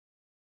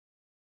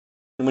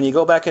when you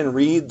go back and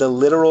read the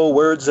literal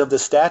words of the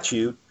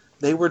statute,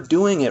 they were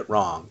doing it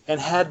wrong and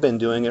had been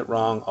doing it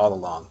wrong all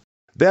along.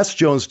 That's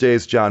Jones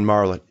Day's John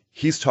Marlett.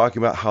 He's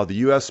talking about how the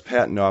U.S.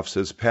 Patent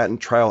Office's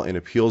Patent Trial and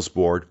Appeals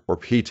Board, or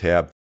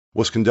PTAB,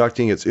 was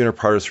conducting its inter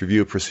partes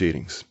review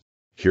proceedings.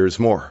 Here's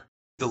more.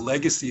 The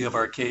legacy of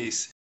our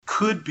case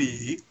could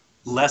be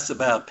less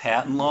about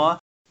patent law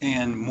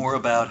and more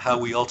about how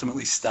we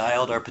ultimately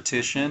styled our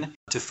petition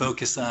to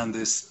focus on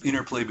this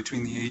interplay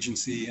between the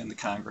agency and the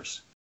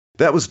Congress.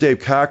 That was Dave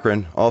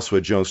Cochran, also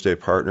a Jones Day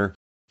partner.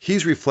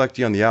 He's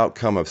reflecting on the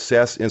outcome of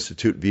SAS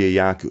Institute v.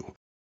 Iancu,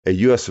 a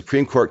U.S.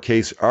 Supreme Court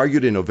case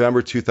argued in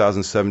November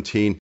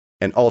 2017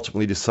 and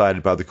ultimately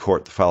decided by the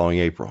court the following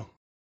April.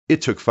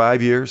 It took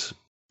 5 years,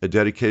 a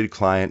dedicated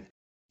client,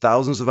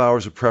 thousands of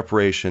hours of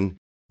preparation,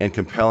 and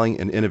compelling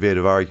and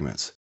innovative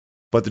arguments.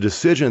 But the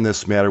decision in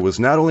this matter was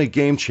not only a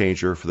game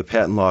changer for the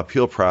patent law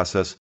appeal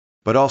process,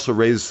 but also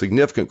raised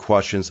significant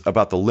questions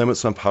about the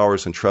limits on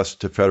powers entrusted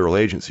to federal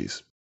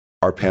agencies.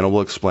 Our panel will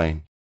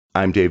explain.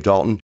 I'm Dave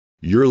Dalton.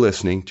 You're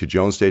listening to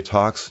Jones Day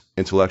Talks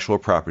Intellectual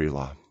Property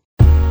Law.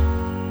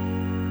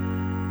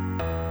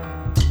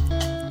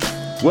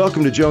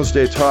 Welcome to Jones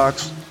Day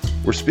Talks.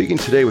 We're speaking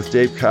today with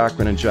Dave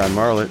Cochran and John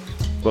Marlett.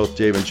 Both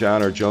Dave and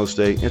John are Jones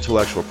Day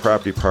intellectual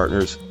property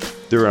partners.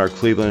 They're in our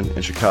Cleveland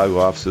and Chicago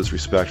offices,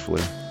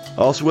 respectively.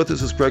 Also with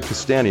us is Greg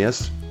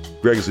Castaneous.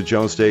 Greg is a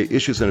Jones Day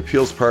Issues and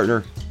Appeals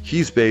partner.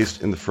 He's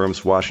based in the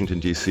firm's Washington,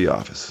 D.C.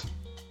 office.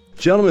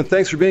 Gentlemen,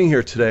 thanks for being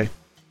here today.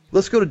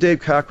 Let's go to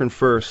Dave Cochran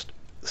first.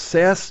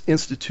 SAS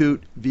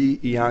Institute v.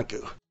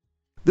 Iancu.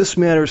 This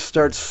matter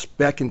starts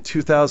back in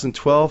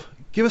 2012.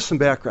 Give us some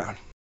background.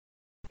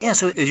 Yeah,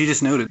 so as you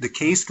just noted, the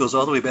case goes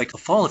all the way back to the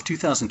fall of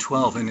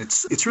 2012, and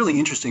it's really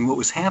interesting. What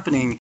was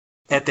happening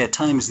at that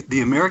time is the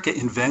America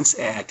Invents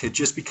Act had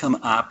just become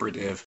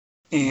operative.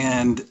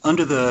 And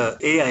under the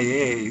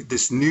AIA,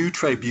 this new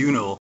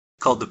tribunal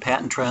called the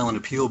Patent Trial and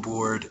Appeal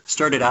Board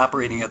started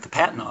operating at the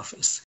Patent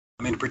Office.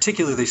 I mean, in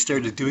particular, they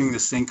started doing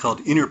this thing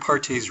called inter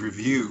partes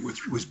review,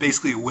 which was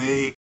basically a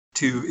way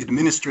to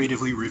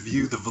administratively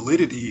review the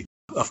validity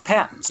of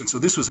patents. And so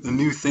this was a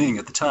new thing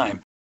at the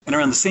time. And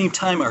around the same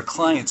time, our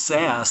client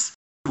SAS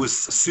was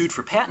sued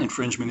for patent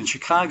infringement in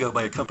Chicago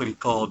by a company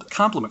called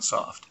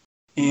ComplimentSoft.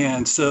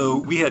 And so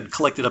we had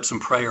collected up some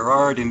prior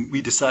art, and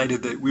we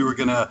decided that we were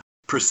going to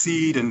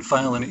proceed and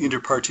file an inter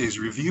partes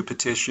review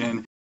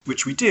petition,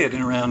 which we did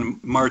in around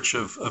March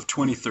of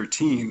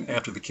 2013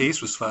 after the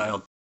case was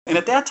filed. And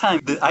at that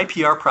time, the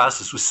IPR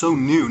process was so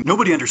new.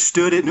 Nobody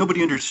understood it.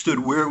 Nobody understood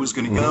where it was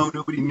going to go.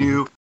 Nobody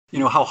knew,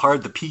 how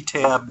hard the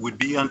PTAB would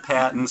be on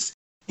patents.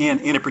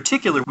 And in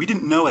particular, we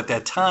didn't know at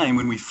that time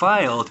when we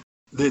filed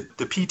that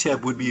the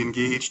PTAB would be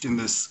engaged in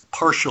this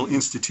partial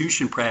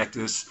institution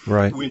practice,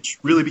 right, which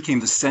really became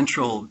the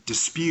central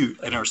dispute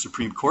in our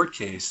Supreme Court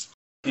case.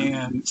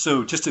 And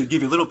so just to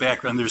give you a little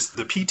background, the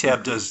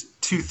PTAB does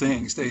two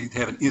things. They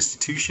have an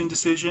institution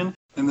decision,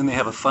 and then they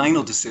have a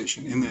final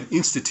decision. And the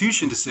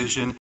institution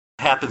decision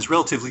happens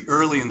relatively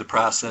early in the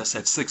process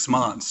at 6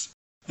 months.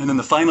 And then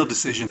the final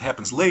decision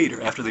happens later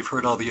after they've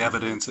heard all the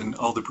evidence and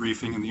all the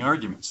briefing and the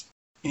arguments.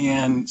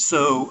 And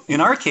so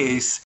in our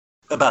case,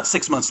 about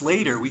 6 months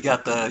later, we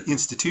got the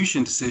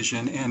institution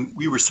decision, and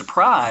we were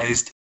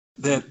surprised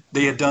that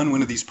they had done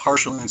one of these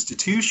partial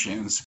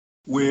institutions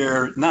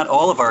where not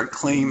all of our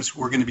claims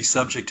were going to be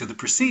subject to the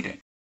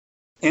proceeding.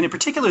 And in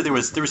particular, there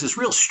was this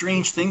real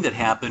strange thing that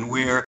happened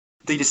where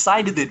they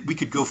decided that we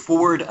could go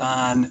forward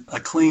on a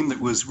claim that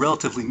was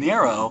relatively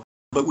narrow,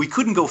 but we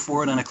couldn't go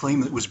forward on a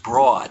claim that was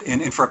broad.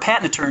 And for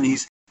patent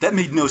attorneys, that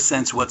made no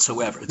sense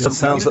whatsoever. That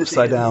sounds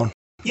upside down.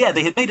 Yeah,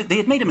 they had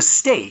made a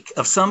mistake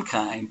of some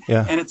kind.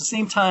 Yeah. And at the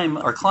same time,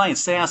 our client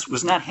SAS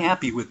was not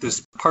happy with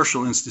this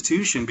partial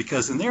institution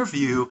because in their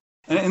view,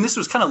 and this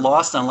was kind of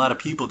lost on a lot of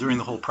people during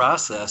the whole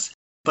process,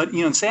 but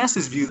in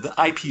SAS's view, the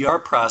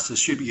IPR process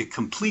should be a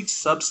complete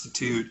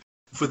substitute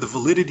for the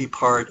validity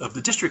part of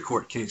the district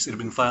court case that had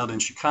been filed in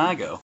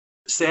Chicago.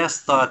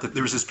 SAS thought that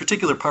there was this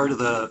particular part of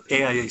the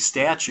AIA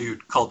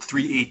statute called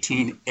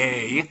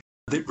 318A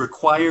that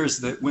requires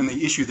that when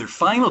they issue their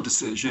final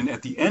decision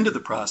at the end of the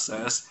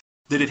process,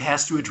 that it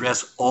has to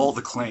address all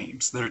the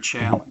claims that are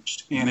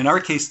challenged. And in our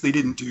case, they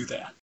didn't do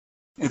that.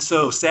 And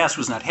so SAS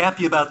was not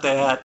happy about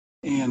that.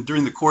 And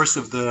during the course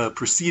of the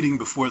proceeding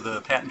before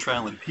the Patent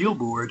Trial and Appeal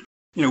Board,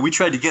 we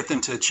tried to get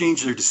them to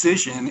change their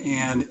decision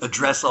and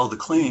address all the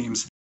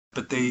claims,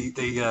 but they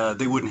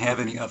wouldn't have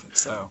any of it.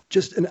 So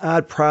just an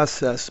odd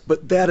process.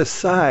 But that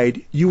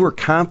aside, you were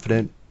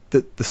confident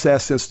that the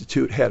SAS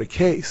Institute had a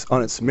case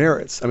on its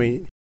merits. I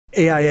mean,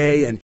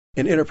 AIA and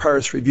inter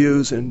partes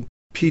reviews and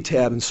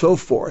PTAB and so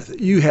forth.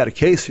 You had a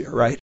case here,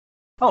 right?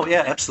 Oh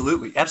yeah,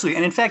 absolutely, absolutely.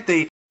 And in fact,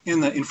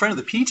 in front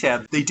of the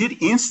PTAB, they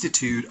did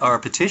institute our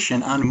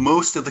petition on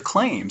most of the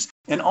claims,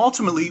 and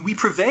ultimately we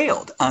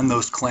prevailed on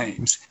those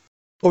claims.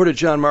 Over to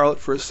John Marlett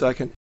for a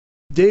second.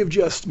 Dave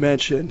just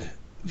mentioned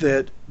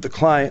that the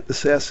client, the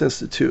SAS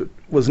Institute,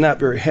 was not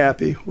very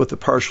happy with the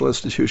partial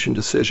institution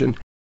decision.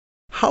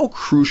 How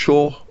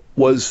crucial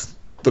was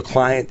the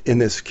client in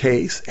this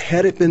case?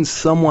 Had it been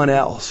someone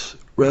else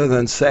rather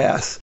than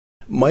SAS,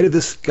 might have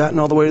this gotten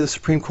all the way to the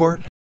Supreme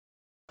Court?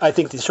 I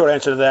think the short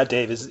answer to that,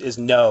 Dave, is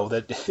no.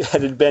 That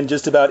had it been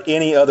just about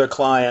any other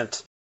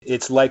client,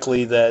 it's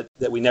likely that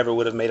we never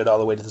would have made it all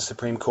the way to the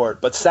Supreme Court.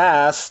 But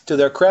SAS, to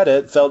their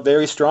credit, felt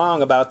very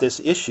strong about this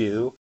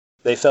issue.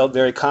 They felt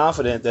very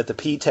confident that the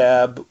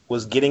PTAB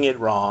was getting it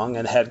wrong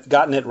and had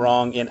gotten it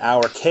wrong in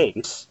our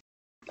case.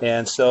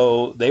 And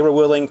so they were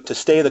willing to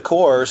stay the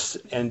course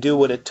and do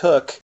what it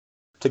took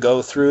to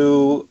go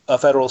through a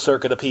Federal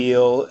Circuit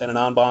appeal and an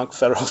en banc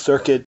Federal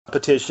Circuit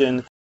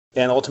petition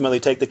and ultimately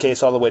take the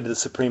case all the way to the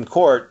Supreme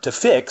Court to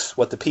fix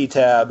what the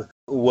PTAB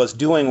was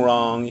doing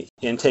wrong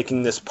in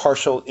taking this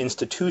partial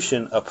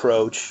institution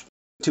approach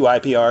to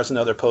IPRs and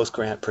other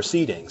post-grant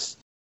proceedings.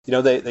 You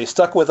know, they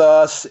stuck with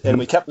us, and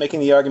we kept making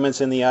the arguments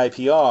in the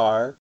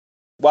IPR,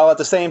 while at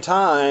the same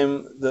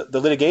time, the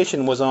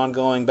litigation was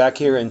ongoing back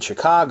here in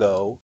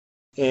Chicago.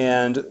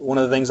 And one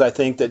of the things I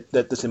think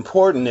that's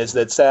important is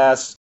that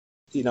SAS,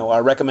 you know,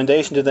 our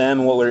recommendation to them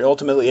and what we were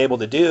ultimately able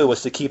to do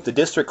was to keep the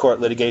district court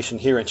litigation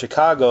here in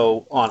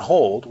Chicago on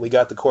hold. We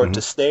got the court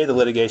to stay the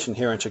litigation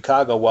here in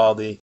Chicago while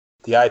the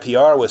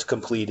IPR was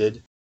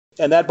completed.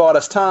 And that bought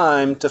us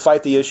time to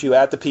fight the issue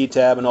at the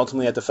PTAB and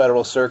ultimately at the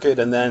Federal Circuit,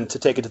 and then to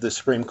take it to the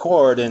Supreme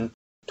Court in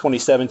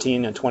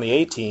 2017 and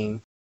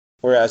 2018.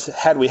 Whereas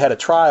had we had a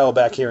trial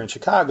back here in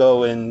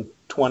Chicago in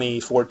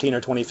 2014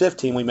 or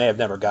 2015, we may have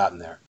never gotten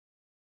there.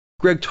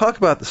 Greg, talk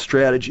about the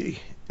strategy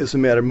as the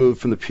matter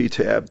moved from the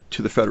PTAB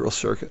to the Federal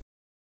Circuit.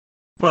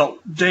 Well,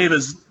 Dave,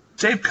 as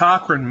Dave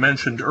Cochran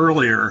mentioned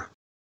earlier,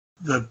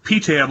 the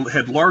PTAB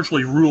had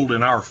largely ruled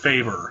in our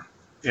favor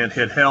and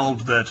had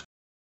held that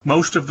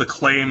most of the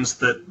claims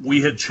that we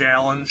had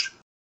challenged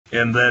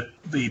and that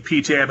the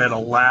PTAB had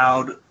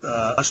allowed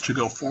us to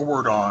go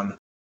forward on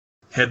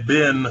had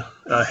been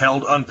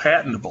held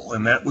unpatentable.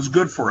 And that was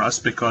good for us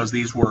because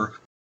these were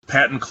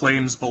patent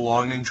claims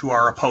belonging to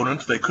our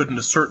opponent. They couldn't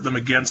assert them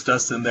against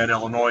us in that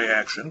Illinois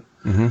action.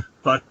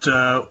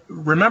 But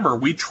remember,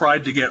 we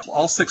tried to get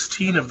all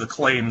 16 of the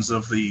claims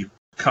of the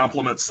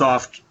Complement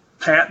Soft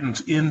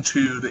patent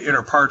into the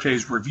inter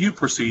partes review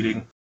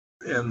proceeding,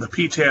 and the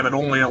PTAB had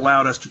only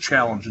allowed us to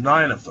challenge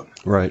 9 of them.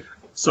 Right.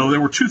 So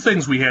there were 2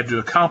 things we had to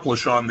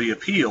accomplish on the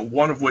appeal,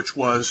 one of which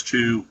was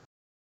to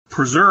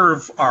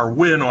preserve our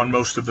win on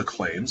most of the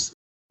claims.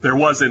 There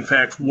was, in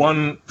fact,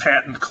 one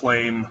patent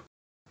claim.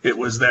 It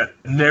was that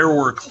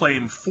narrower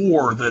claim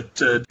 4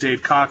 that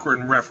Dave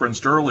Cochran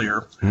referenced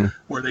earlier,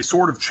 where they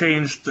sort of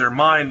changed their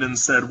mind and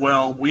said,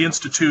 well, we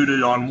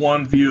instituted on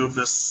one view of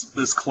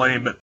this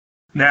claim, but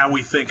now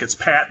we think it's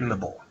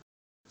patentable.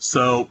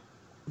 So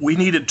we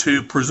needed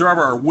to preserve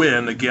our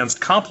win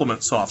against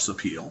Complement Soft's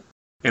appeal,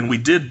 and we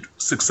did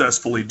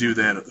successfully do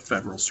that at the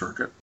Federal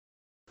Circuit.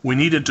 We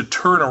needed to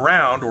turn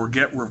around or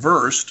get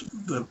reversed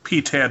the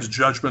PTAB's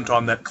judgment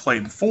on that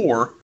claim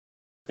 4,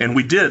 and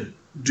we did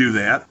do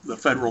that. The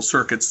Federal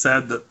Circuit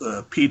said that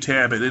the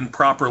PTAB had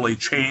improperly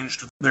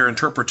changed their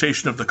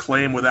interpretation of the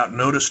claim without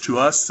notice to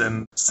us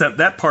and sent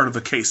that part of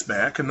the case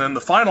back. And then the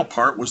final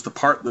part was the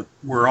part that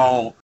we're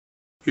all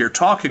here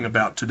talking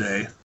about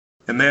today,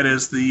 and that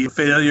is the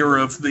failure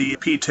of the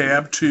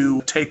PTAB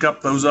to take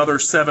up those other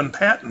 7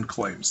 patent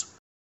claims.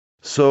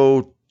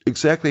 So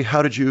exactly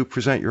how did you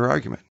present your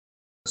argument?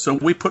 So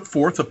we put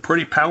forth a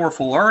pretty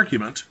powerful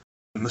argument.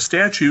 In the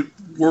statute,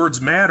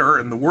 words matter,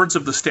 and the words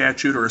of the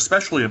statute are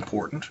especially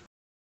important.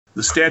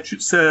 The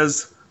statute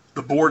says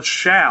the board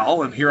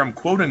shall, and here I'm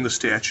quoting the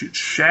statute,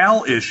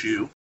 shall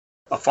issue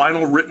a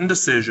final written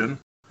decision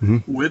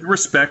with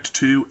respect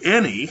to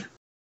any,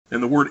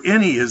 and the word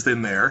any is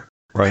in there,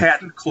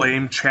 patent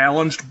claim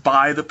challenged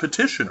by the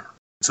petitioner.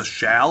 It's a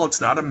shall,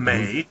 it's not a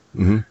may,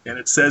 and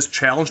it says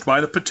challenged by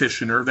the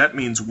petitioner. That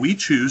means we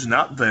choose,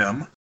 not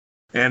them.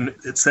 And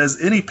it says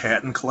any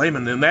patent claim,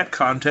 and in that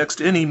context,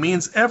 any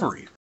means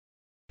every.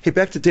 Hey,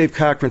 back to Dave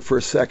Cochran for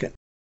a second.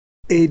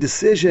 A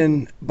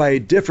decision by a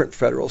different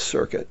Federal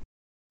Circuit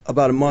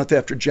about a month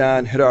after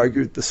John had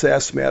argued the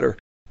SAS matter,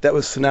 that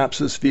was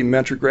Synopsys v.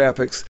 Mentor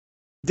Graphics,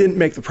 didn't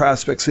make the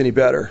prospects any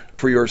better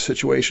for your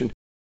situation.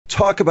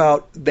 Talk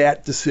about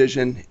that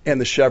decision and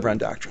the Chevron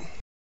doctrine.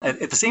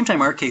 At the same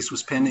time our case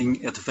was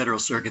pending at the Federal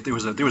Circuit, there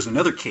was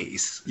another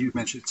case, you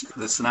mentioned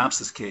the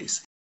Synopsys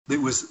case, that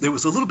was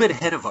a little bit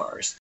ahead of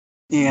ours.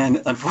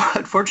 And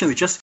unfortunately,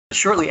 just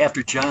shortly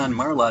after John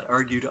Marlott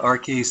argued our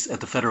case at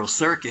the Federal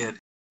Circuit,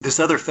 this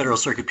other Federal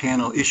Circuit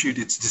panel issued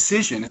its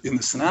decision in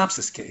the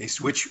Synopsys case,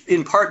 which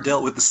in part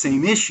dealt with the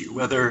same issue,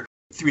 whether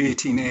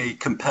 318A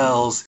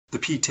compels the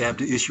PTAB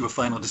to issue a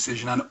final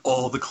decision on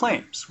all the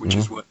claims, which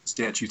is what the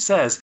statute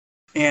says.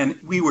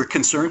 And we were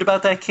concerned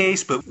about that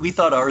case, but we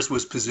thought ours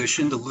was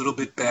positioned a little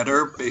bit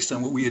better based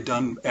on what we had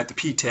done at the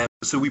PTAB.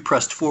 So we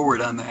pressed forward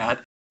on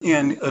that.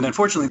 And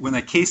unfortunately, when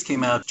that case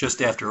came out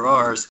just after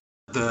ours,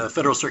 the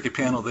Federal Circuit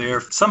panel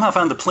there somehow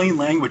found the plain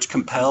language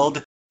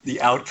compelled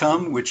the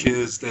outcome, which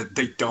is that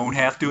they don't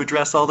have to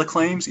address all the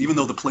claims, even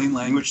though the plain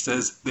language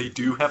says they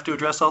do have to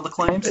address all the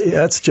claims.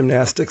 Yeah, it's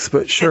gymnastics,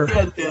 but sure.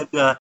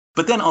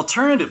 But then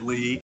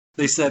alternatively,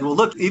 they said, well,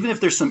 look, even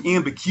if there's some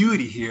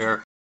ambiguity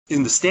here,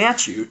 in the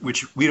statute,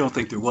 which we don't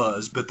think there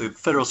was, but the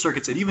Federal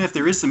Circuit said even if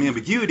there is some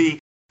ambiguity,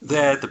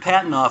 that the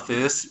Patent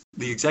Office,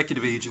 the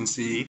executive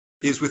agency,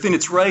 is within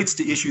its rights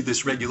to issue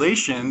this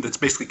regulation that's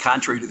basically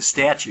contrary to the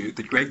statute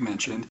that Greg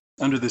mentioned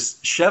under this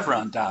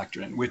Chevron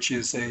doctrine, which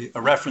is a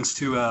reference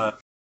to a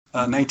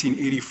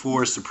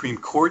 1984 Supreme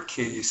Court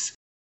case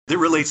that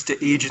relates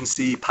to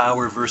agency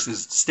power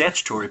versus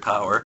statutory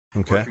power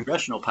or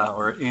congressional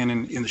power. And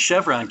in the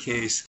Chevron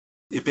case,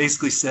 it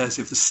basically says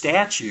if the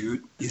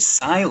statute is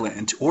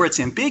silent or it's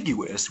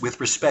ambiguous with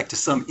respect to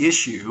some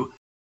issue,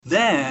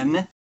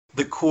 then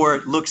the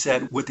court looks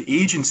at what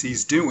the agency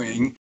is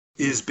doing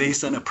is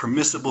based on a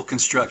permissible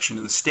construction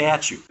of the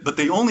statute. But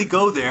they only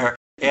go there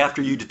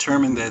after you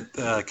determine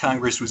that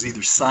Congress was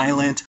either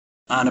silent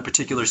on a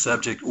particular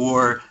subject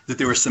or that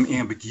there was some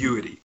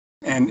ambiguity.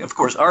 And of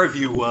course, our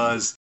view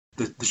was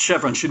that the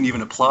Chevron shouldn't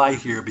even apply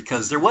here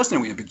because there was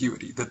no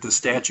ambiguity, that the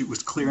statute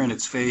was clear in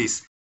its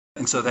face,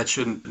 and so that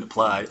shouldn't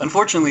apply.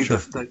 Unfortunately,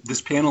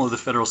 this panel of the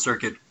Federal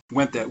Circuit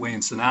went that way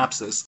in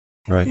Synopsys.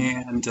 Right.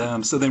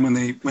 And so then when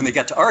they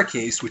got to our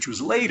case, which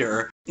was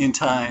later in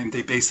time,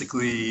 they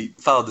basically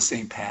followed the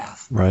same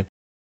path. Right.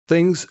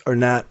 Things are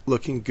not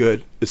looking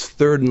good. It's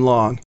third and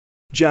long.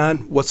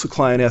 John, what's the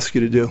client ask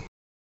you to do?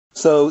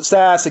 So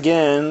SAS,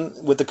 again,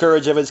 with the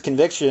courage of its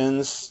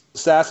convictions,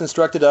 SAS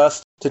instructed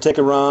us to take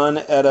a run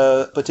at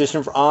a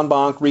petition for en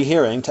banc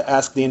rehearing to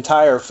ask the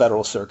entire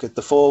Federal Circuit,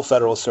 the full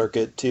Federal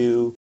Circuit,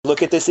 to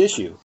look at this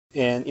issue.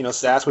 And,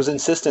 SAS was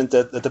insistent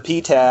that the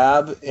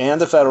PTAB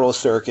and the Federal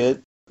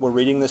Circuit were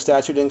reading the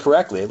statute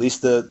incorrectly, at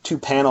least the two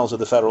panels of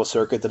the Federal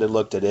Circuit that had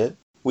looked at it.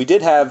 We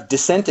did have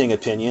dissenting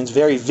opinions,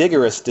 very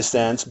vigorous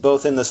dissents,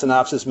 both in the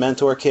Synopsys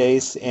Mentor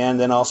case and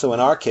then also in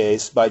our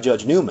case by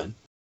Judge Newman.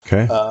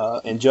 Okay.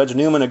 And Judge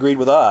Newman agreed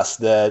with us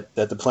that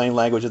the plain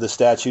language of the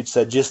statute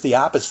said just the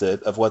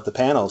opposite of what the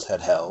panels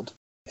had held.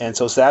 And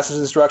so SAS's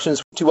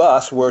instructions to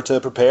us were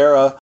to prepare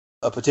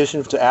a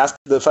petition to ask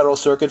the Federal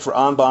Circuit for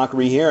en banc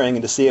rehearing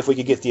and to see if we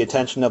could get the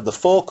attention of the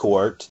full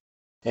court,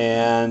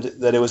 and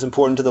that it was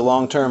important to the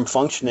long-term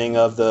functioning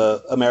of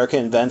the America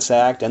Invents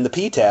Act and the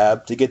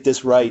PTAB to get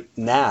this right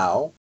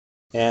now,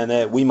 and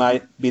that we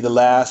might be the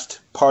last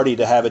party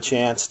to have a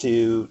chance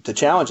to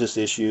challenge this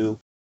issue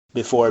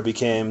before it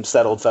became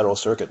settled Federal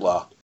Circuit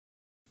law.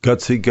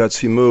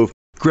 Gutsy move.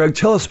 Greg,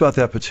 tell us about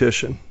that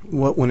petition.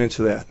 What went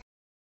into that?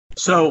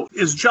 So,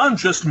 as John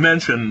just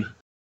mentioned,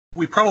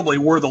 we probably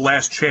were the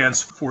last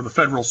chance for the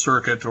Federal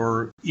Circuit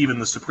or even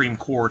the Supreme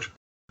Court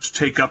to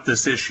take up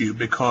this issue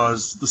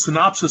because the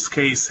Synopsys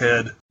case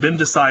had been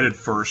decided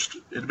first.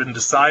 It had been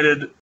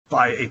decided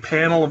by a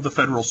panel of the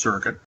Federal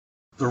Circuit.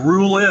 The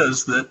rule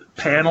is that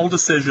panel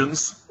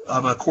decisions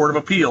of a court of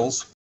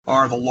appeals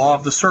are the law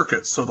of the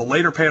circuit, so the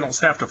later panels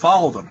have to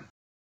follow them.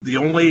 The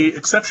only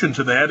exception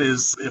to that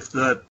is if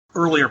the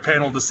earlier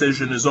panel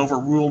decision is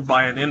overruled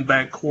by an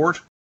en-banc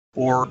court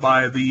or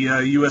by the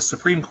U.S.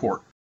 Supreme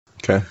Court.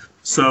 Okay.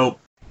 So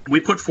we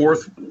put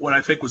forth what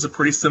I think was a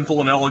pretty simple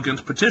and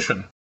elegant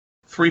petition.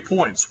 3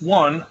 points.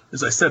 One,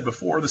 as I said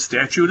before, the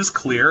statute is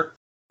clear.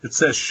 It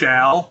says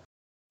shall.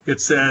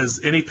 It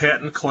says any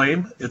patent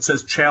claim. It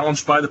says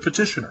challenged by the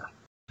petitioner.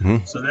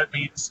 Mm-hmm. So that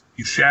means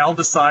you shall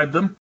decide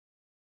them.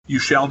 You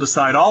shall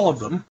decide all of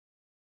them.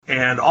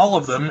 And all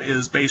of them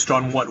is based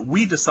on what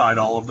we decide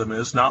all of them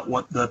is, not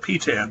what the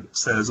PTAB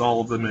says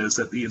all of them is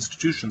at the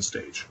institution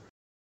stage.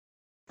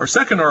 Our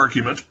second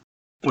argument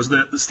was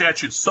that the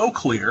statute's so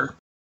clear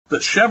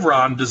that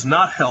Chevron does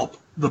not help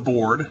the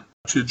board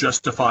to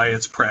justify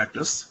its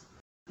practice.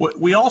 What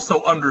we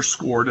also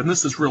underscored, and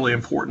this is really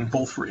important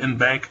both for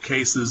en-banc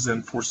cases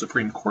and for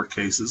Supreme Court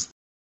cases,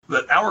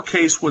 that our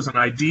case was an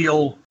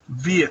ideal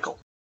vehicle,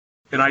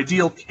 an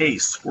ideal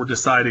case for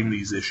deciding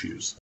these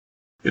issues.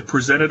 It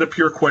presented a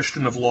pure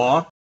question of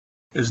law.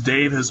 As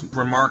Dave has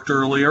remarked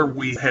earlier,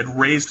 we had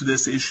raised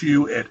this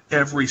issue at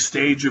every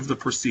stage of the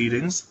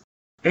proceedings.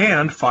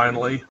 And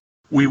finally,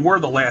 we were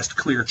the last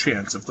clear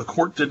chance. If the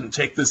court didn't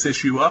take this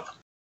issue up,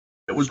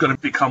 it was going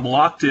to become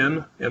locked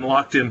in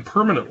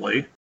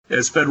permanently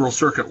as Federal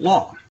Circuit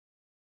law.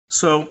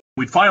 So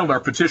we filed our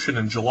petition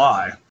in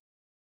July.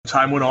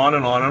 Time went on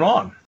and on and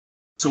on.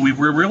 So we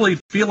were really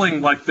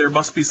feeling like there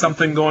must be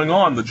something going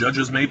on. The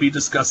judges may be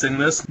discussing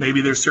this.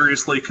 Maybe they're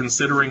seriously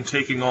considering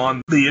taking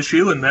on the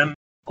issue. And then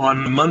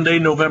on Monday,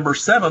 November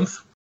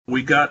 7th,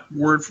 we got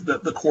word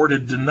that the court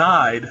had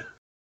denied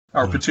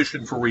our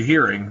petition for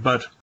rehearing.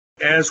 But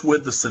as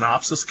with the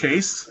Synopsys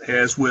case,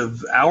 as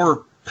with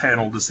our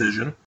panel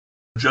decision,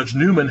 Judge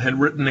Newman had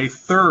written a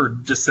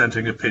third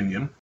dissenting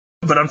opinion.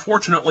 But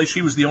unfortunately,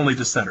 she was the only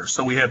dissenter.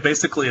 So we had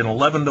basically an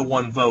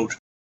 11-1 vote.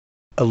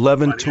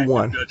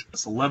 11-1.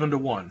 It's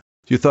 11-1.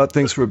 You thought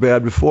things were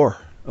bad before.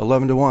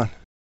 11-1.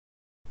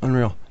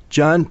 Unreal.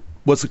 John,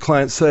 what's the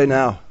client say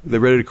now? Are they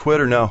ready to quit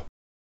or no?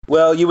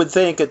 Well, you would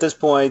think at this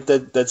point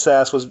that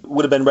SAS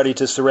would have been ready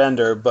to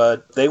surrender,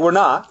 but they were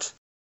not.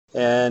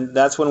 And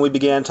that's when we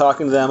began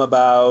talking to them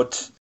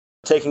about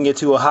taking it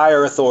to a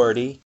higher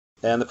authority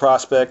and the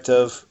prospect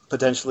of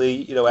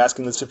potentially,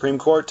 asking the Supreme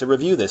Court to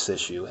review this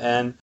issue.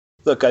 And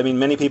Look, I mean,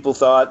 many people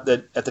thought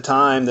that at the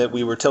time that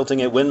we were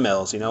tilting at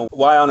windmills.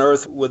 Why on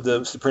earth would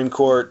the Supreme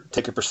Court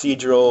take a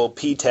procedural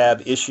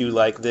PTAB issue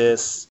like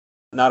this,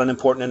 not an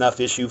important enough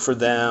issue for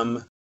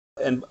them?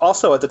 And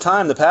also at the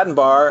time, the Patent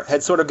Bar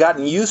had sort of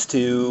gotten used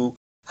to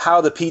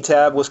how the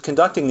PTAB was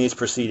conducting these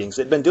proceedings.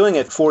 They'd been doing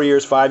it 4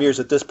 years, 5 years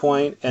at this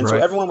point, and so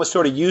everyone was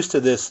sort of used to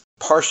this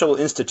partial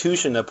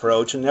institution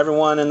approach, and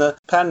everyone in the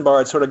Patent Bar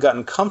had sort of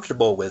gotten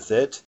comfortable with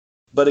it.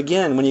 But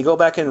again, when you go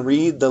back and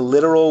read the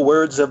literal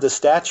words of the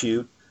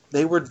statute,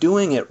 they were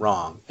doing it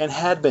wrong and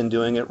had been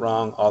doing it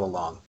wrong all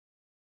along.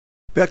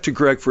 Back to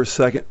Greg for a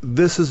second.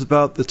 This is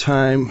about the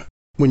time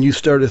when you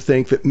started to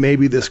think that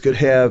maybe this could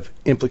have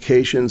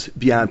implications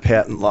beyond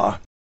patent law.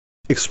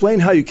 Explain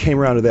how you came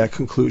around to that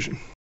conclusion.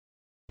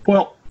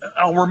 Well,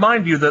 I'll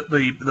remind you that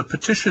the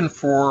petition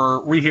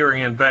for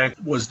rehearing en banc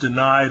was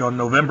denied on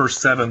November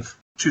 7th,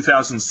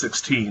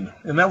 2016,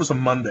 and that was a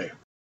Monday.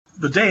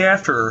 The day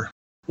after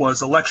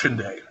was Election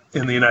Day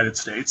in the United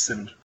States,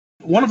 and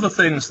one of the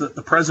things that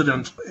the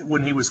president,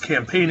 when he was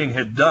campaigning,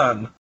 had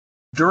done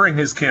during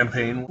his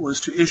campaign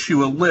was to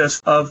issue a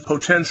list of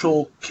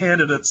potential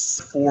candidates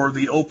for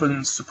the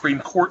open Supreme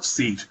Court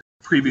seat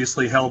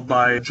previously held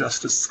by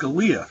Justice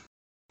Scalia.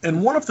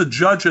 And one of the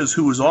judges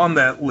who was on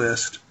that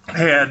list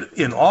had,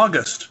 in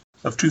August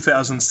of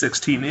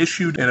 2016,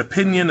 issued an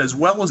opinion as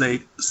well as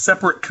a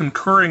separate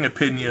concurring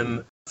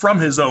opinion from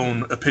his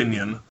own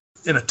opinion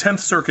in a 10th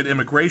Circuit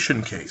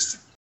immigration case.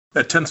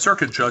 That 10th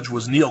Circuit judge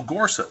was Neil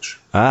Gorsuch.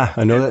 Ah,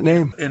 I know that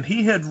name. And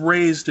he had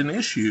raised an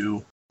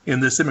issue in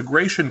this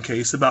immigration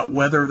case about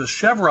whether the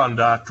Chevron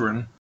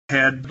doctrine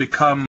had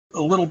become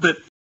a little bit,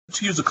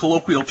 to use a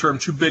colloquial term,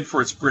 too big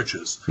for its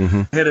britches.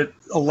 Had it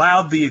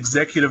allowed the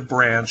executive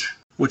branch,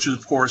 which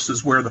of course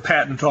is where the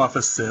patent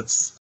office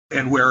sits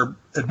and where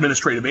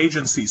administrative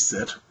agencies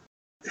sit,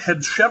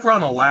 had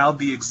Chevron allowed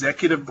the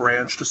executive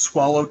branch to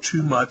swallow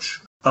too much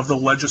of the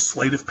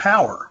legislative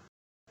power?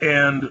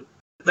 And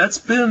that's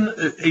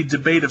been a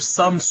debate of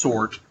some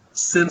sort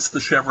since the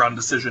Chevron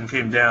decision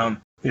came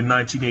down in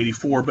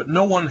 1984, but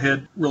no one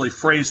had really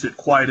phrased it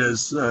quite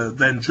as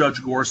then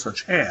Judge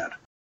Gorsuch had.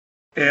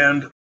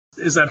 And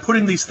as I'm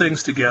putting these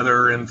things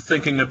together and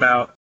thinking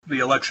about the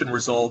election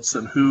results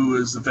and who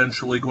is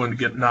eventually going to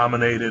get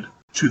nominated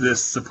to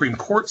this Supreme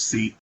Court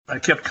seat, I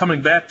kept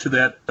coming back to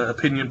that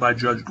opinion by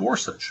Judge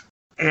Gorsuch.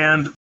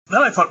 And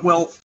then I thought,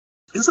 well,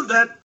 isn't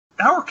that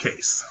our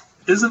case?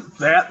 Isn't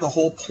that the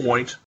whole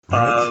point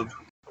of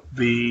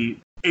the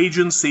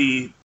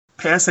agency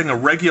passing a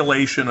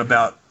regulation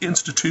about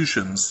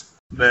institutions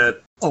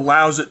that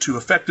allows it to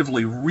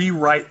effectively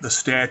rewrite the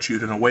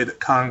statute in a way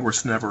that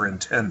Congress never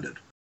intended?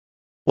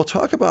 Well,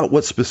 talk about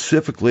what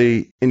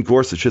specifically, in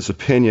Gorsuch's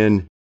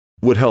opinion,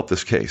 would help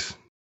this case.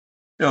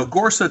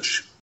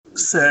 Gorsuch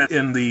said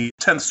in the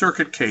 10th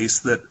Circuit case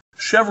that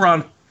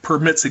Chevron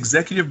permits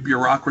executive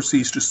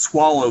bureaucracies to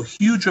swallow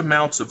huge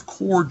amounts of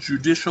core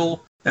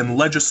judicial and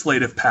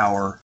legislative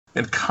power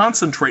and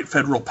concentrate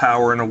federal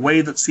power in a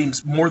way that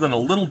seems more than a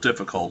little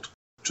difficult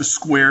to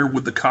square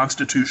with the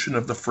Constitution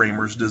of the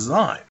framers'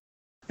 design.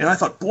 And I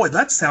thought, boy,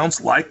 that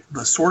sounds like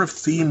the sort of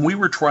theme we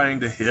were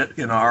trying to hit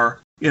in our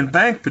en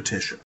banc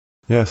petition.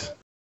 Yes.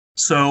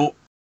 So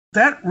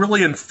that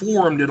really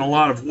informed in a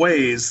lot of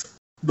ways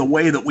the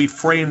way that we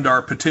framed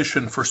our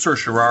petition for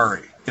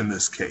certiorari in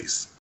this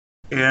case.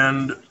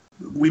 And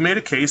we made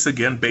a case,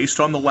 again, based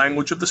on the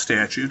language of the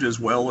statute, as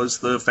well as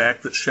the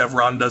fact that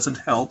Chevron doesn't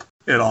help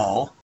at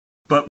all.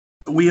 But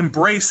we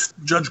embraced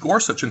Judge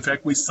Gorsuch. In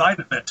fact, we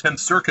cited that 10th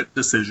Circuit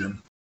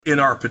decision in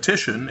our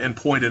petition and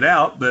pointed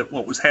out that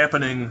what was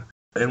happening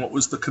and what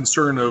was the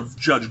concern of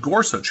Judge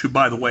Gorsuch, who,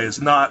 by the way,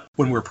 is not,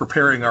 when we're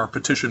preparing our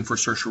petition for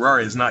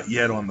certiorari, is not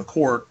yet on the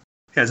court,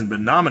 hasn't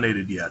been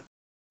nominated yet.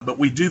 But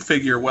we do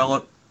figure,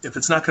 well, if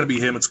it's not going to be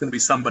him, it's going to be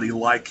somebody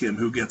like him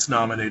who gets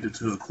nominated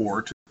to the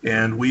court.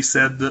 And we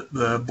said that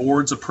the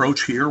board's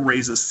approach here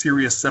raises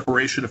serious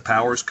separation of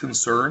powers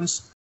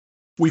concerns.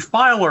 We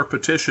file our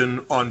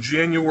petition on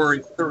January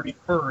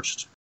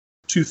 31st,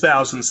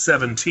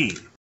 2017.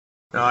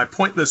 Now, I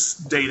point this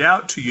date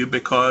out to you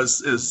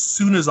because as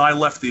soon as I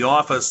left the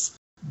office,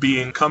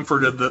 being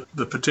comforted that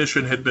the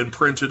petition had been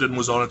printed and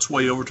was on its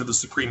way over to the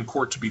Supreme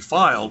Court to be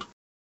filed,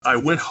 I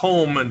went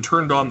home and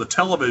turned on the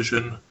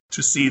television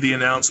to see the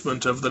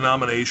announcement of the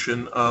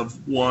nomination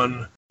of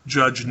one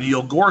Judge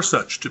Neil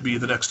Gorsuch to be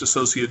the next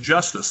Associate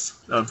Justice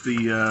of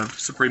the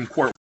Supreme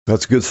Court.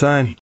 That's a good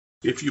sign.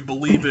 If you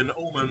believe in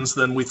omens,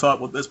 then we thought,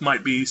 well, this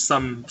might be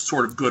some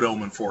sort of good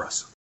omen for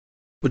us.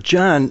 But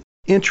John,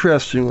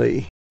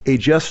 interestingly, a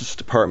Justice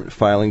Department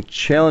filing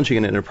challenging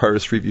an inter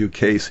partes review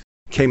case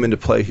came into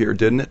play here,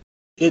 didn't it?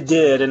 It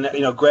did.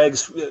 And,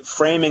 Greg's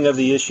framing of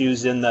the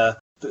issues in the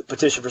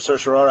petition for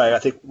certiorari, I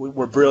think,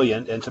 were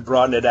brilliant. And to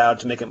broaden it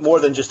out, to make it more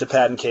than just a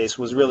patent case,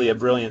 was really a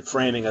brilliant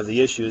framing of the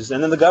issues.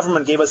 And then the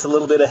government gave us a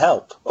little bit of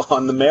help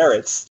on the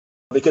merits.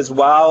 Because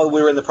while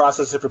we were in the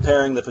process of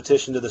preparing the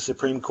petition to the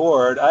Supreme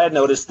Court, I had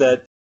noticed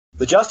that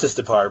the Justice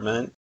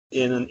Department,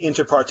 in an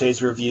inter partes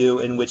review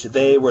in which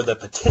they were the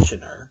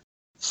petitioner,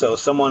 so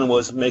someone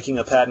was making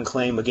a patent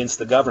claim against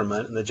the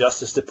government, and the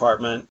Justice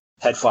Department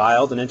had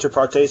filed an inter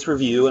partes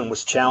review and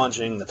was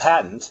challenging the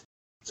patent.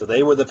 So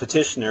they were the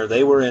petitioner.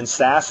 They were in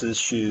SAS's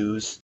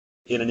shoes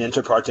in an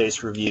inter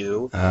partes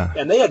review.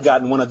 And they had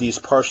gotten one of these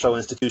partial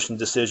institution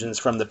decisions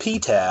from the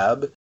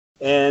PTAB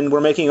and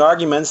were making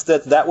arguments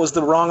that that was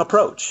the wrong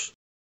approach.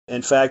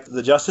 In fact,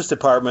 the Justice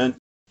Department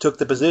took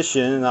the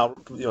position,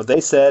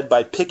 they said,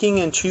 by picking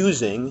and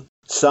choosing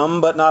some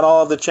but not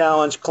all of the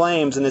challenge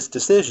claims in its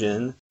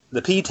decision,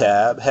 the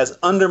PTAB has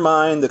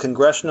undermined the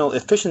congressional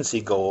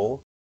efficiency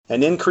goal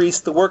and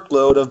increased the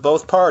workload of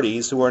both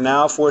parties who are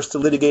now forced to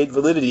litigate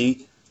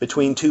validity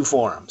between two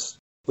forums,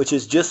 which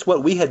is just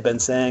what we had been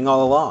saying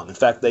all along. In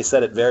fact, they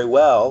said it very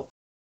well,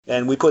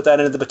 and we put that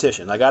into the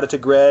petition. I got it to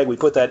Greg, we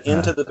put that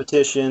into the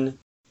petition,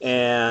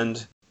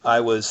 and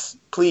I was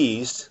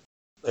pleased,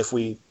 if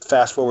we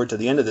fast forward to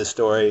the end of this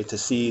story, to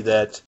see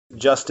that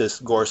Justice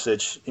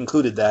Gorsuch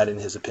included that in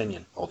his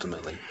opinion,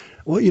 ultimately.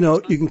 Well, you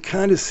can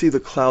kind of see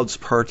the clouds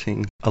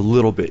parting a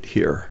little bit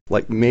here,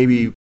 like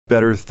maybe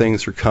better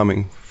things are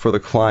coming for the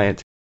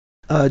client.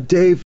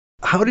 Dave,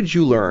 how did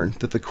you learn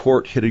that the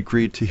court had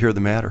agreed to hear the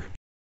matter?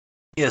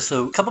 Yeah,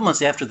 so a couple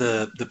months after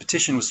the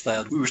petition was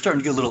filed, we were starting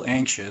to get a little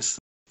anxious.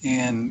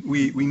 And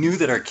we knew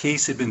that our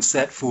case had been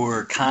set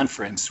for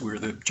conference where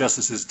the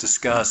justices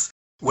discuss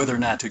whether or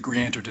not to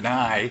grant or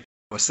deny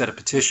a set of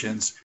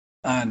petitions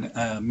on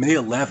May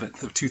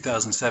 11th of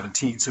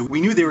 2017. So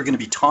we knew they were going to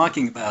be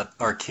talking about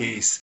our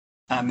case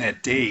on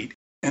that date.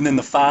 And then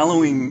the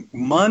following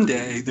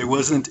Monday, there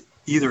wasn't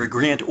either a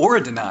grant or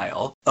a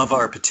denial of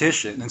our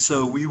petition. And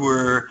so we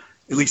were,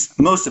 at least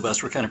most of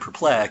us, were kind of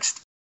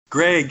perplexed.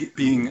 Greg,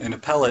 being an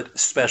appellate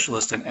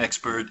specialist and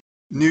expert,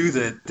 knew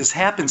that this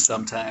happens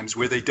sometimes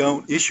where they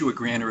don't issue a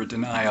grant or a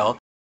denial,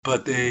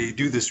 but they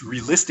do this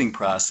relisting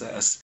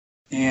process,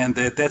 and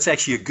that's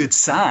actually a good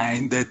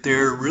sign that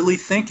they're really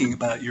thinking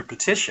about your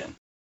petition.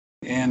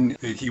 And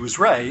he was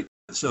right.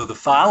 So the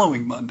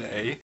following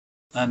Monday,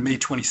 on May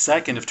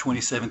 22nd of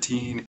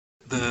 2017,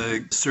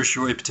 the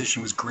certiorari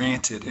petition was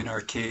granted in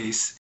our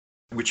case,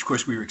 which of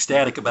course we were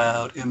ecstatic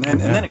about. And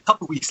then a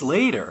couple weeks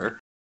later,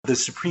 the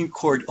Supreme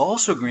Court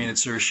also granted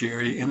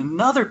certiorari in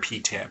another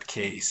PTAB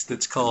case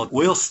that's called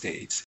Oil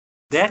States.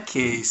 That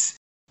case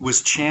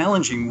was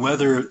challenging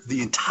whether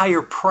the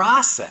entire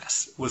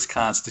process was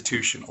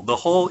constitutional, the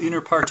whole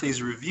inter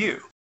partes review.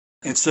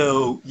 And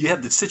so you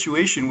have the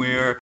situation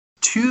where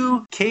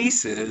two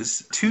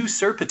cases, two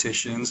cert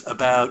petitions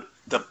about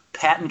the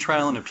Patent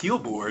Trial and Appeal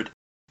Board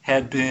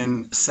had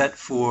been set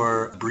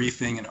for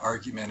briefing and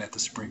argument at the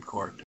Supreme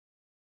Court.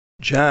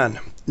 John,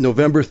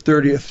 November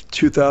 30th,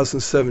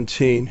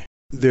 2017,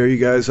 there you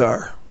guys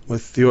are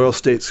with the Oil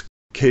States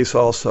case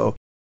also.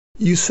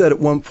 You said at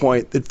one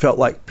point it felt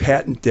like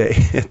patent day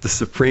at the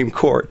Supreme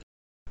Court.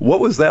 What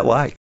was that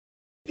like?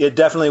 It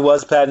definitely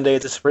was patent day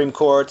at the Supreme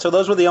Court. So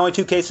those were the only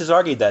two cases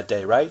argued that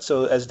day, right?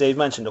 So as Dave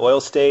mentioned, Oil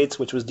States,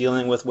 which was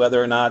dealing with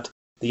whether or not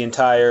the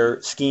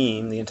entire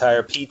scheme, the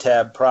entire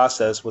PTAB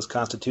process was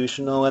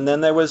constitutional. And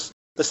then there was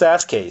the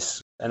SAS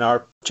case and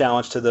our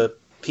challenge to the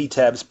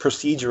PTAB's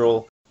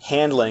procedural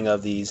handling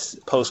of these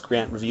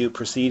post-grant review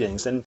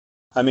proceedings. And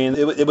I mean,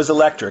 it was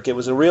electric. It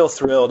was a real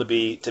thrill to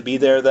be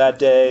there that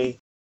day.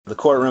 The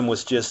courtroom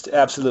was just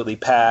absolutely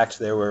packed.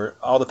 There were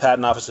all the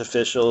Patent Office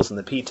officials and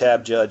the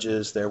PTAB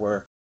judges. There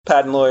were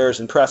patent lawyers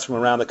and press from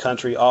around the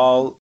country,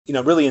 all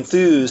really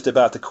enthused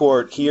about the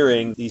court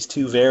hearing these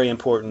two very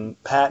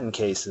important patent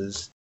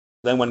cases.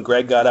 Then when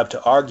Greg got up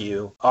to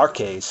argue our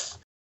case,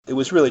 it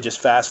was really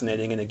just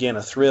fascinating and, again,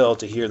 a thrill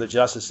to hear the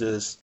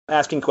justices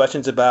asking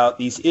questions about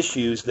these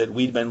issues that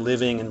we'd been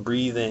living and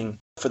breathing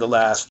for the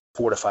last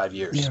 4 to 5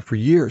 years. Yeah, for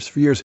years.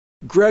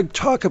 Greg,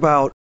 talk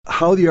about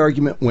how the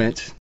argument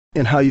went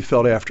and how you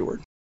felt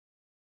afterward.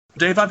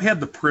 Dave, I've had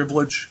the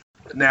privilege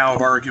now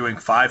of arguing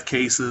 5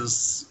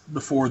 cases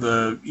before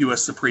the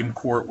U.S. Supreme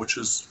Court, which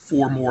is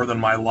 4 more than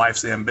my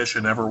life's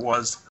ambition ever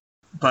was.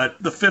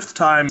 But the 5th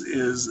time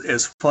is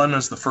as fun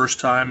as the first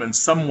time. In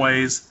some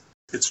ways,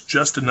 it's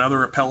just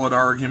another appellate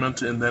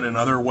argument, and then in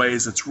other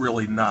ways, it's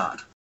really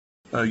not.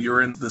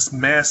 You're in this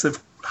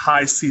massive,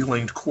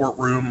 high-ceilinged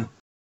courtroom,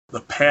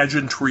 the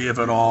pageantry of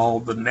it all,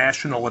 the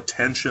national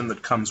attention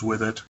that comes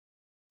with it.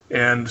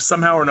 And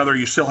somehow or another,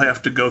 you still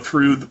have to go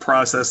through the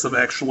process of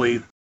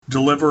actually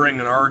delivering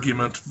an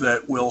argument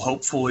that will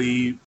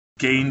hopefully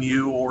gain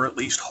you, or at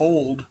least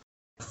hold,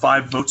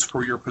 5 votes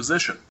for your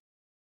position.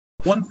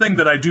 One thing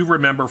that I do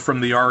remember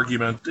from the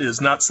argument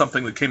is not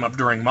something that came up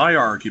during my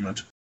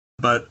argument,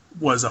 but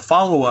was a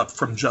follow-up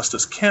from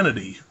Justice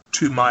Kennedy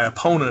to my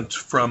opponent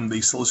from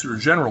the Solicitor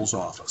General's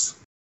office.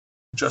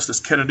 Justice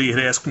Kennedy had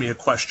asked me a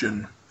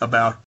question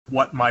about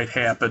what might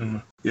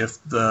happen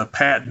if the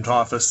Patent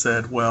Office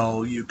said,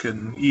 well, you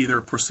can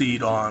either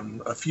proceed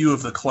on a few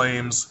of the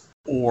claims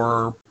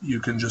or you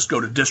can just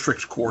go to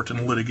district court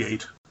and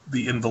litigate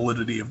the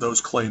invalidity of those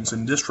claims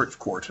in district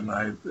court. And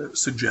I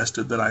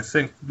suggested that I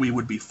think we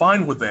would be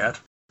fine with that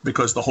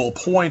because the whole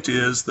point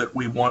is that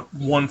we want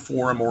one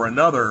forum or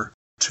another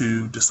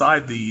to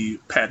decide the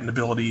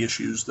patentability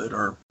issues that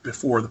are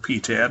before the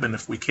PTAB. And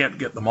if we can't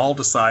get them all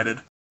decided,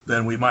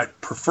 then we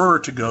might prefer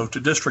to go to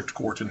district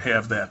court and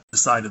have that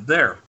decided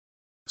there.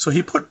 So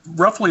he put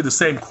roughly the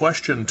same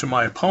question to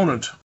my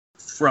opponent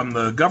from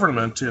the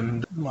government,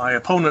 and my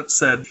opponent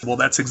said, well,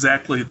 that's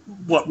exactly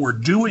what we're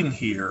doing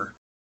here.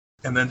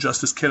 And then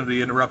Justice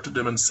Kennedy interrupted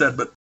him and said,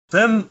 but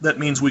then that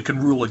means we can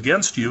rule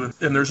against you,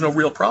 and there's no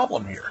real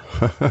problem here.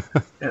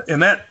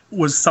 And that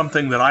was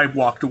something that I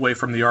walked away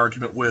from the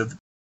argument with,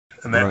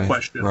 and that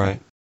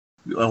question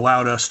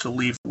allowed us to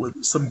leave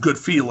with some good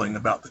feeling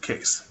about the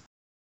case.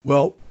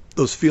 Well,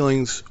 those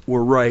feelings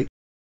were right.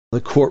 The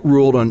court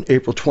ruled on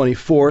April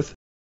 24th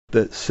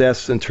that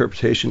Sass's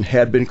interpretation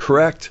had been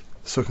correct.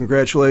 So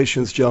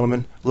congratulations,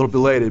 gentlemen. A little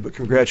belated, but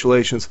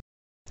congratulations.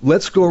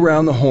 Let's go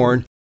around the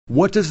horn.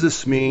 What does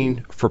this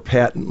mean for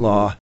patent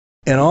law?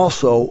 And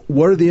also,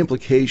 what are the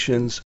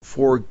implications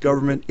for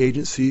government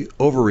agency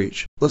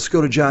overreach? Let's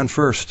go to John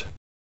first.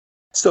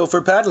 So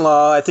for patent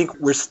law, I think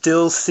we're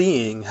still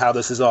seeing how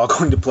this is all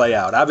going to play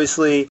out.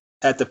 Obviously,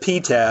 at the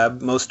PTAB,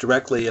 most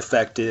directly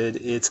affected,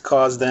 it's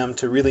caused them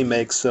to really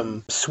make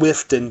some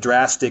swift and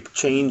drastic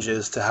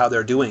changes to how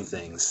they're doing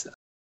things.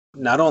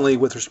 Not only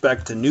with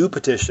respect to new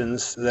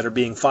petitions that are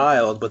being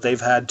filed, but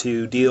they've had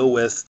to deal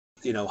with,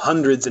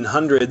 hundreds and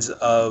hundreds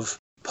of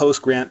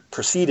post-grant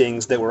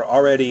proceedings that were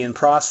already in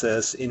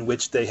process in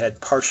which they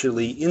had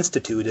partially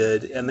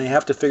instituted, and they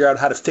have to figure out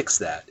how to fix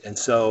that. And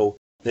so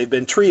they've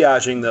been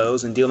triaging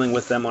those and dealing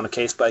with them on a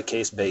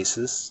case-by-case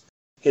basis.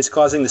 It's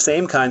causing the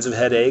same kinds of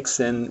headaches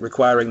and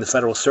requiring the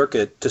Federal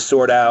Circuit to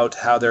sort out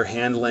how they're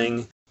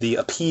handling the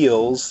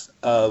appeals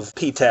of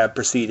PTAB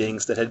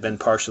proceedings that had been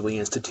partially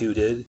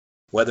instituted,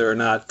 whether or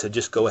not to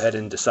just go ahead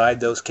and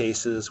decide those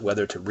cases,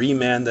 whether to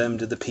remand them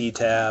to the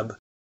PTAB.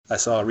 I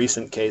saw a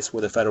recent case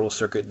where the Federal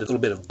Circuit did a little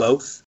bit of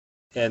both.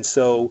 And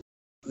so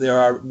there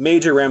are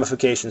major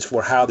ramifications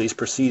for how these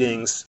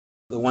proceedings,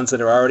 the ones that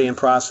are already in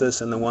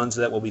process and the ones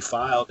that will be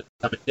filed in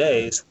the coming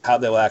days, how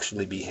they'll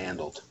actually be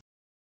handled.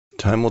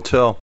 Time will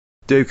tell.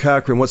 Dave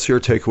Cochran, what's your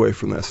takeaway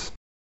from this?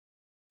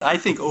 I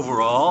think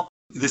overall,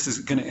 this is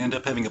going to end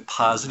up having a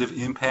positive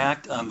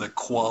impact on the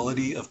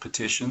quality of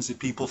petitions that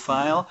people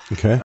file.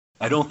 Okay.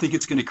 I don't think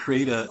it's going to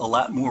create a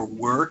lot more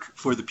work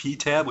for the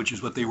PTAB, which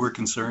is what they were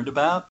concerned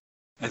about.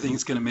 I think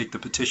it's going to make the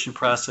petition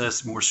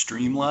process more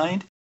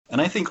streamlined. And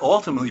I think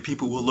ultimately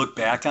people will look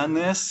back on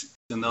this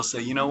and they'll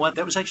say, you know what,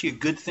 that was actually a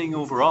good thing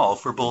overall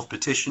for both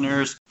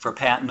petitioners, for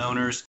patent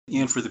owners,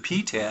 and for the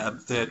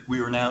PTAB that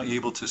we were now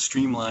able to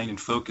streamline and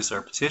focus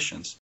our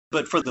petitions.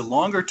 But for the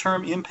longer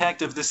term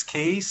impact of this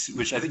case,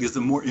 which I think is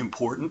the more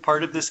important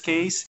part of this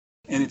case,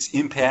 and its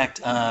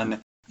impact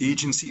on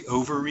agency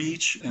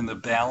overreach and the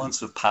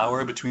balance of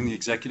power between the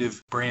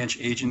executive branch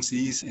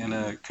agencies and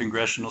a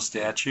congressional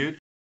statute,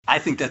 I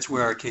think that's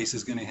where our case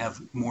is going to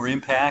have more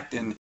impact,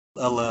 and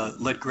I'll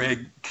let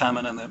Greg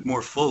comment on that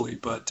more fully.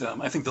 But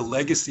I think the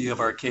legacy of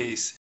our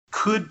case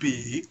could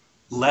be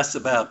less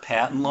about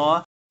patent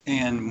law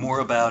and more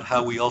about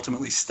how we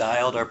ultimately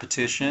styled our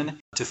petition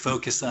to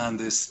focus on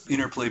this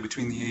interplay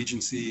between the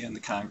agency and the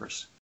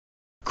Congress.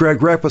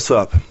 Greg, wrap us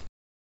up.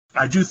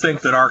 I do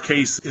think that our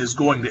case is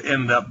going to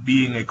end up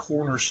being a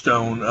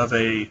cornerstone of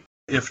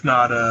if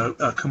not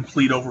a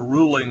complete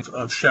overruling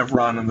of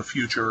Chevron in the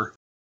future,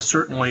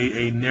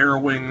 certainly a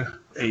narrowing,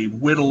 a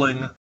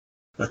whittling,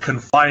 a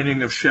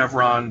confining of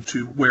Chevron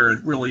to where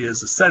it really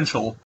is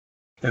essential,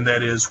 and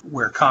that is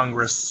where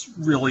Congress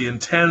really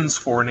intends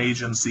for an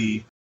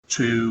agency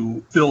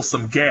to fill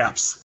some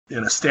gaps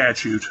in a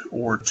statute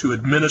or to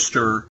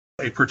administer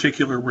a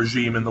particular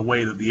regime in the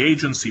way that the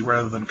agency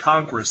rather than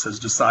Congress has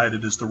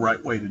decided is the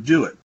right way to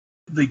do it.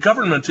 The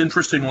government,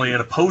 interestingly,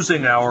 in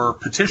opposing our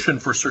petition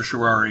for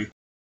certiorari,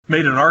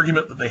 made an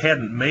argument that they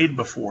hadn't made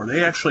before.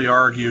 They actually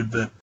argued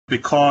that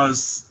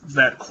because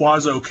that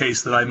Quazzo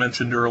case that I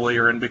mentioned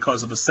earlier and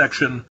because of a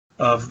section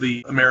of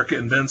the America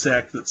Invents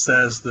Act that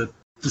says that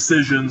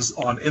decisions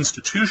on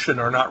institution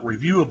are not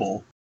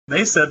reviewable,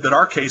 they said that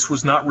our case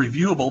was not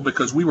reviewable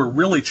because we were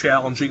really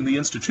challenging the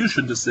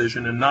institution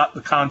decision and not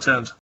the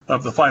content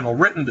of the final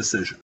written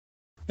decision.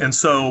 And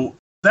so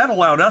that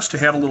allowed us to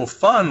have a little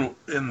fun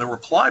in the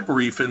reply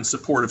brief in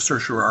support of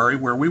certiorari,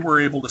 where we were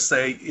able to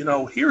say,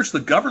 here's the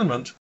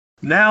government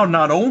now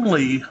not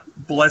only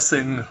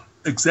blessing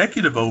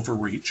executive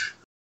overreach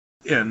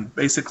and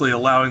basically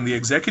allowing the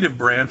executive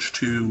branch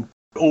to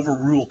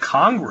overrule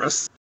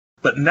Congress,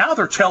 but now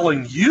they're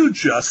telling you,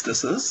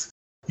 justices,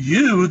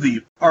 you,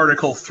 the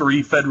Article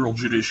 3 federal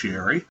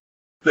judiciary,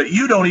 that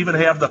you don't even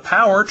have the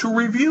power to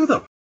review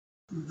them.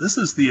 This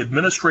is the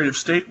administrative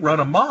state run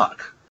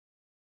amok.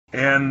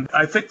 And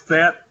I think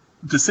that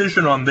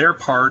decision on their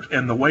part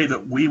and the way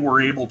that we were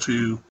able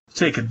to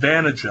take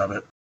advantage of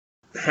it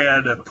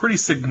had a pretty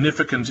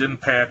significant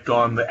impact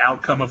on the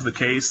outcome of the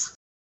case.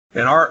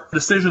 And our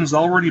decision's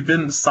already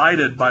been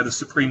cited by the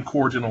Supreme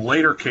Court in a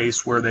later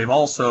case where they've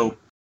also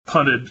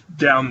punted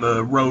down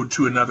the road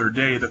to another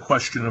day the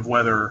question of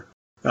whether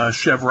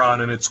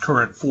Chevron in its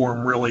current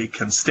form really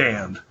can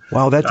stand.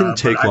 Wow, that didn't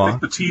take long. I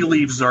think the tea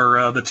leaves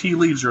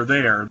are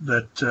there,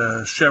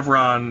 that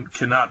Chevron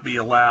cannot be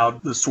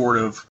allowed the sort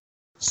of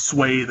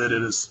sway that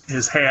it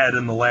has had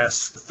in the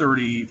last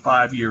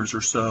 35 years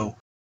or so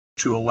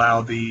to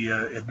allow the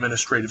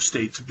administrative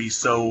state to be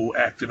so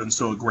active and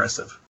so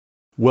aggressive.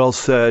 Well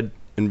said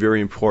and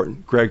very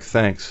important. Greg,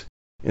 thanks.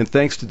 And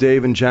thanks to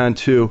Dave and John,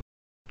 too.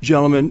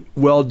 Gentlemen,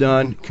 well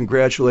done.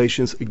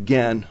 Congratulations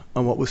again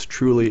on what was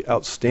truly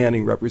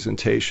outstanding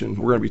representation.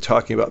 We're going to be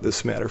talking about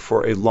this matter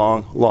for a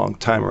long, long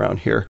time around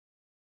here.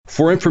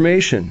 For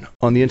information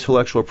on the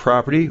intellectual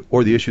property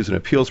or the issues and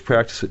appeals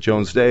practice at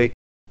Jones Day,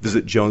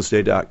 visit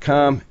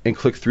jonesday.com and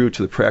click through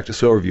to the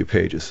practice overview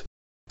pages.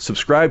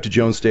 Subscribe to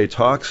Jones Day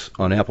Talks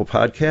on Apple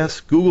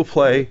Podcasts, Google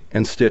Play,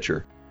 and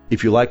Stitcher.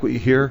 If you like what you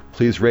hear,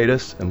 please rate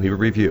us and leave a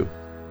review.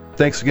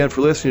 Thanks again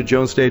for listening to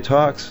Jones Day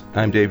Talks.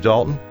 I'm Dave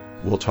Dalton.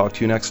 We'll talk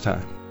to you next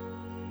time.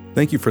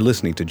 Thank you for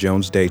listening to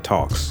Jones Day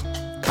Talks.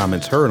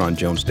 Comments heard on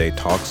Jones Day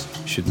Talks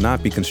should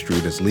not be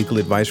construed as legal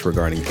advice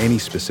regarding any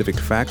specific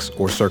facts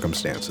or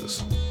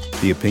circumstances.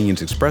 The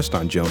opinions expressed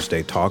on Jones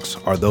Day Talks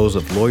are those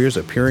of lawyers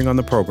appearing on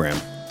the program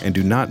and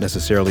do not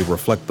necessarily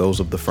reflect those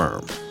of the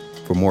firm.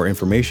 For more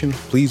information,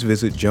 please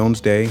visit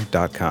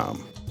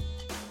jonesday.com.